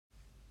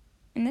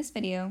In this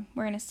video,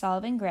 we're going to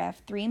solve and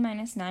graph 3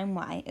 minus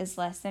 9y is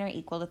less than or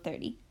equal to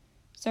 30.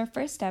 So our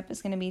first step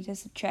is going to be to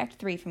subtract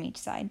 3 from each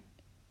side.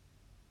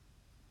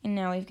 And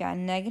now we've got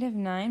negative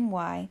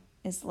 9y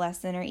is less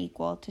than or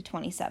equal to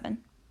 27.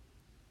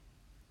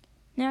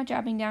 Now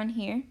dropping down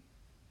here,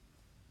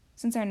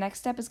 since our next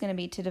step is going to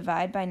be to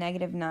divide by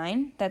negative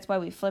 9, that's why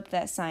we flipped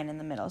that sign in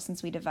the middle,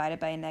 since we divided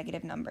by a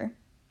negative number.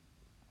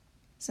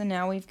 So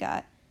now we've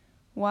got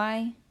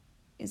y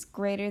is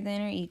greater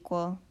than or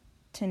equal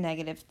to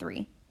negative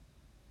 3.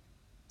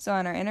 So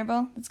on our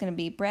interval, it's going to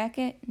be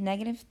bracket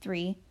negative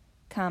 3,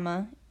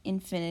 comma,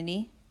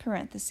 infinity,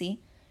 parenthesis.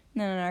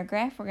 And then on our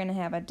graph, we're going to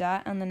have a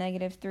dot on the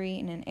negative 3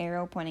 and an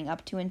arrow pointing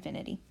up to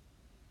infinity.